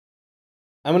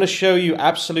I'm going to show you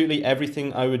absolutely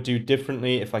everything I would do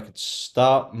differently if I could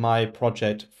start my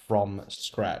project from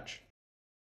scratch.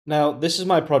 Now, this is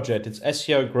my project. It's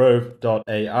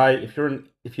SEOgrove.ai. If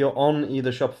you're on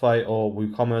either Shopify or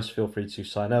WooCommerce, feel free to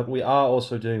sign up. We are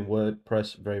also doing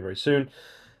WordPress very, very soon.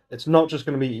 It's not just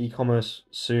going to be e-commerce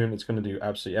soon. It's going to do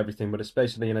absolutely everything, but it's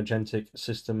basically an agentic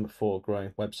system for growing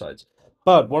websites.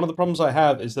 But one of the problems I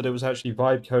have is that it was actually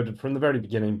vibe coded from the very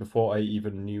beginning before I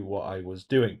even knew what I was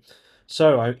doing.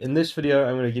 So in this video,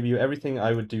 I'm going to give you everything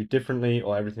I would do differently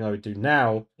or everything I would do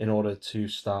now in order to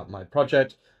start my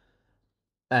project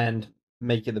and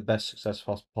make it the best success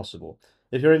possible.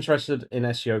 If you're interested in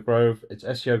SEO Grove, it's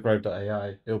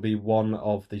seogrove.ai. It'll be one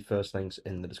of the first links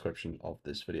in the description of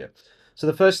this video. So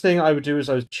the first thing I would do is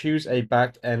I would choose a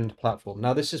back-end platform.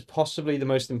 Now, this is possibly the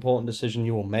most important decision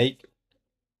you will make.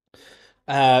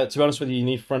 To be honest with you, you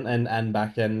need front-end and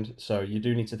back-end, so you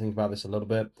do need to think about this a little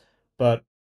bit. But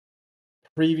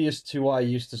previous to what I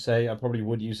used to say, I probably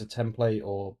would use a template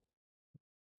or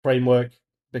framework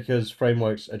because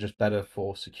frameworks are just better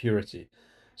for security.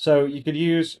 So you could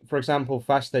use, for example,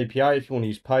 Fast API if you want to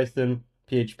use Python,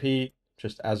 PHP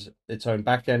just as its own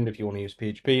backend if you want to use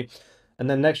PHP. And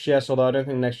then Next.js, although I don't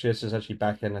think Next.js is actually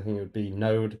backend, I think it would be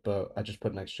Node, but I just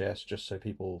put Next.js just so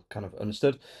people kind of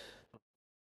understood.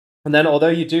 And then although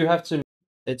you do have to,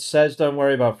 it says don't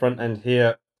worry about front end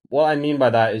here. What I mean by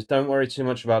that is don't worry too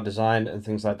much about design and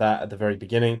things like that at the very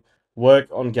beginning. Work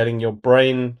on getting your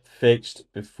brain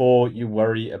fixed before you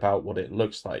worry about what it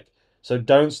looks like. So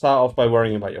don't start off by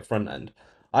worrying about your front end.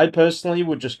 I personally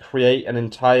would just create an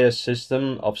entire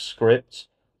system of scripts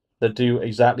that do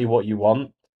exactly what you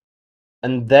want,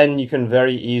 and then you can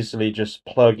very easily just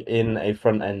plug in a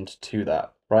front end to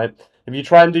that, right? If you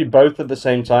try and do both at the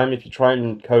same time, if you try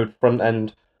and code front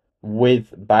end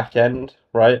with back end,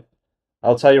 right?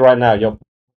 I'll tell you right now,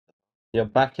 your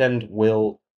back end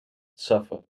will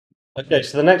suffer. Okay,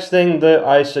 so the next thing that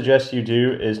I suggest you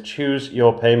do is choose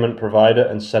your payment provider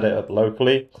and set it up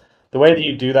locally. The way that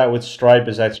you do that with Stripe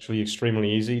is actually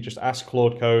extremely easy. Just ask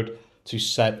Claude Code to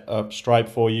set up Stripe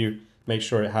for you, make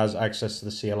sure it has access to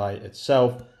the CLI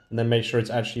itself, and then make sure it's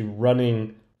actually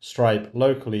running Stripe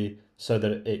locally so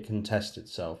that it can test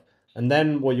itself. And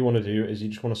then what you want to do is you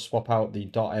just want to swap out the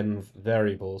 .env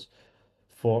variables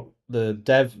for the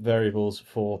dev variables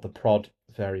for the prod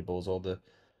variables or the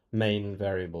main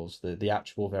variables, the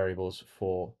actual variables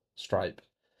for Stripe.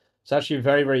 It's actually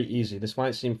very, very easy. This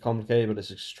might seem complicated, but it's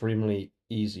extremely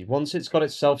easy. Once it's got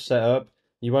itself set up,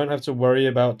 you won't have to worry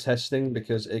about testing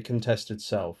because it can test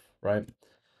itself, right?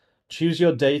 Choose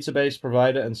your database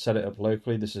provider and set it up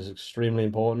locally. This is extremely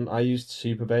important. I used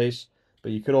Supabase,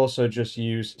 but you could also just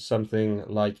use something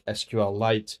like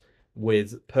SQLite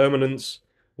with permanence,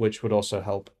 which would also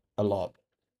help a lot.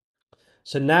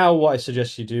 So now what I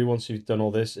suggest you do once you've done all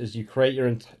this is you create your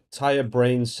entire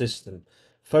brain system.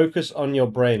 Focus on your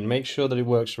brain. Make sure that it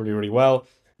works really, really well.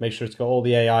 Make sure it's got all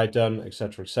the AI done,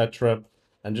 etc., etc.,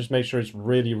 and just make sure it's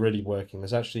really, really working.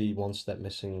 There's actually one step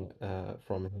missing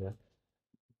from here.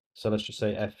 So let's just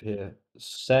say F here.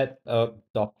 Set up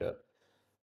Docker.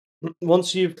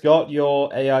 Once you've got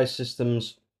your AI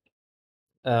systems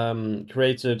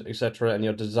created, etc., and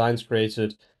your designs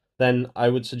created, then I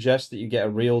would suggest that you get a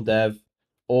real dev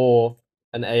or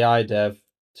an AI dev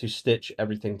to stitch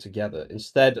everything together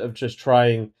instead of just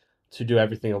trying to do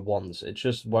everything at once. It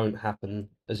just won't happen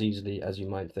as easily as you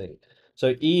might think.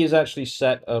 So E is actually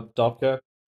set up Docker.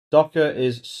 Docker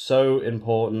is so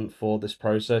important for this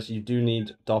process. You do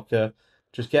need Docker.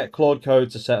 Just get Claude Code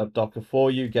to set up Docker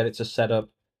for you. Get it to set up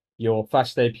your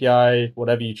Fast API,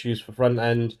 whatever you choose for front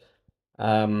end.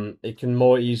 It can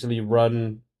more easily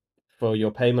run for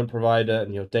your payment provider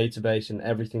and your database, and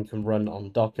everything can run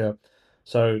on Docker.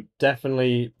 So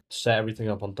definitely set everything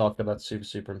up on Docker. That's super,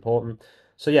 super important.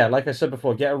 So yeah, like I said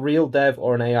before, get a real dev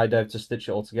or an AI dev to stitch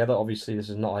it all together. Obviously, this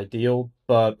is not ideal,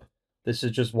 but this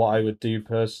is just what I would do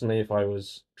personally if I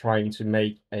was trying to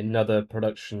make another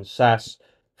production SaaS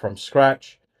from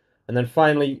scratch. And then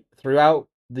finally, throughout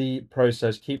the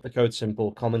process, keep the code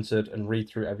simple, commented, and read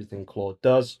through everything Claude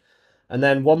does. And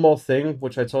then one more thing,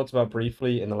 which I talked about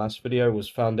briefly in the last video, was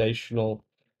foundational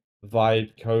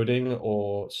vibe coding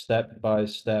or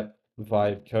step-by-step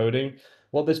vibe coding.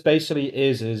 What this basically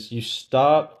is you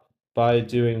start by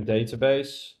doing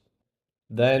database,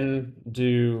 then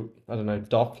do, I don't know,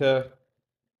 Docker,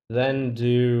 then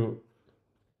do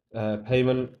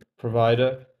payment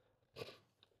provider.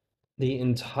 The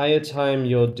entire time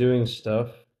you're doing stuff,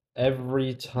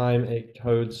 every time it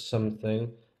codes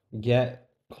something, get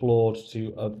Claude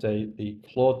to update the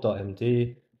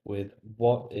Claude.md with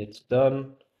what it's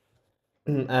done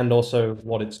and also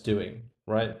what it's doing,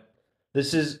 right?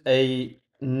 This is a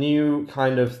new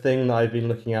kind of thing that I've been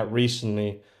looking at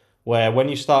recently, where when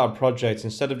you start a project,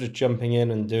 instead of just jumping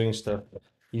in and doing stuff,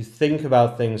 you think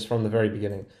about things from the very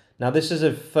beginning. Now, this is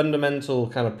a fundamental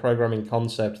kind of programming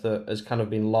concept that has kind of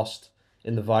been lost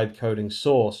in the vibe coding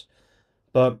source.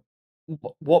 But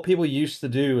what people used to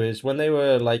do is when they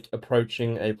were like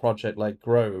approaching a project like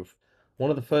Grove, one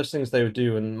of the first things they would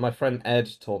do, and my friend Ed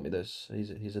taught me this,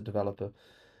 he's a developer,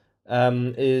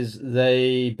 is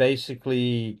they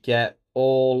basically get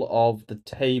all of the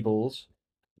tables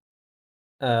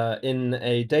in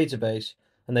a database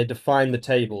and they define the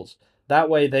tables. That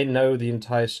way, they know the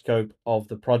entire scope of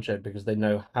the project because they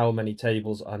know how many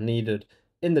tables are needed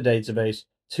in the database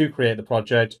to create the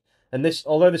project. And this,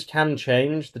 although this can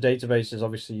change, the database is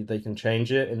obviously they can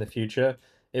change it in the future.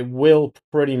 It will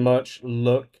pretty much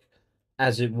look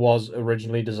as it was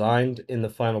originally designed in the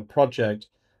final project.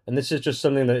 And this is just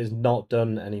something that is not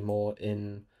done anymore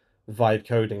in vibe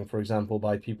coding, for example,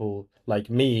 by people like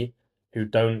me who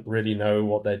don't really know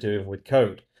what they're doing with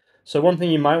code. So one thing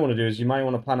you might want to do is you might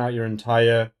want to plan out your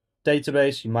entire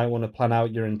database. You might want to plan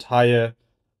out your entire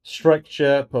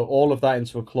structure, put all of that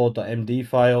into a claude.md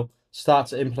file, start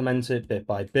to implement it bit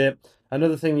by bit.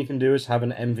 Another thing you can do is have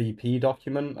an MVP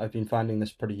document. I've been finding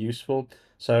this pretty useful.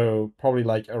 So probably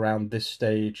like around this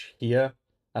stage here,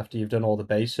 after you've done all the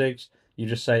basics, you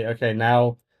just say, okay,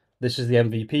 now this is the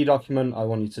MVP document. I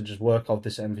want you to just work off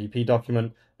this MVP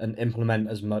document and implement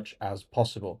as much as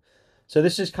possible. So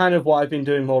this is kind of what I've been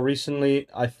doing more recently.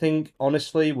 I think,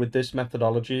 honestly, with this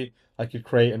methodology, I could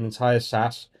create an entire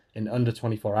SaaS in under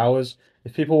 24 hours.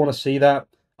 If people want to see that,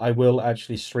 I will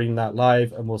actually stream that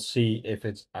live and we'll see if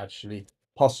it's actually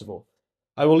possible.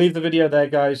 I will leave the video there,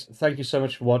 guys. Thank you so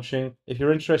much for watching. If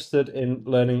you're interested in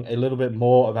learning a little bit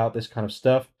more about this kind of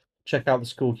stuff, check out the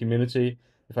Skool community.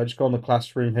 If I just go on the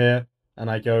classroom here and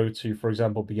I go to, for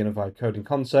example, beginner vibe coding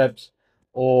concepts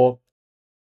or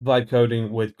vibe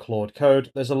coding with Claude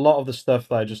Code, there's a lot of the stuff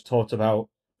that I just talked about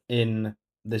in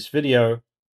this video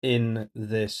in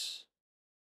this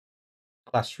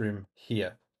classroom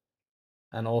here.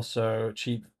 And also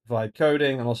cheap vibe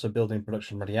coding and also building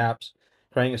production ready apps,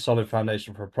 creating a solid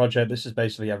foundation for a project. This is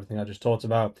basically everything I just talked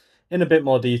about in a bit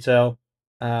more detail.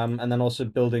 And then also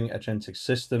building agentic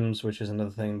systems, which is another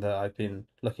thing that I've been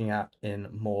looking at in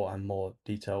more and more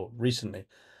detail recently.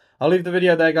 I'll leave the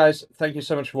video there, guys. Thank you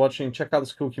so much for watching. Check out the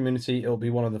Skool community. It'll be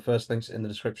one of the first links in the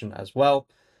description as well.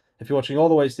 If you're watching all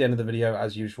the way to the end of the video,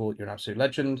 as usual, you're an absolute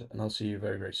legend, and I'll see you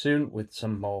very, very soon with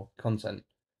some more content.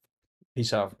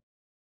 Peace out.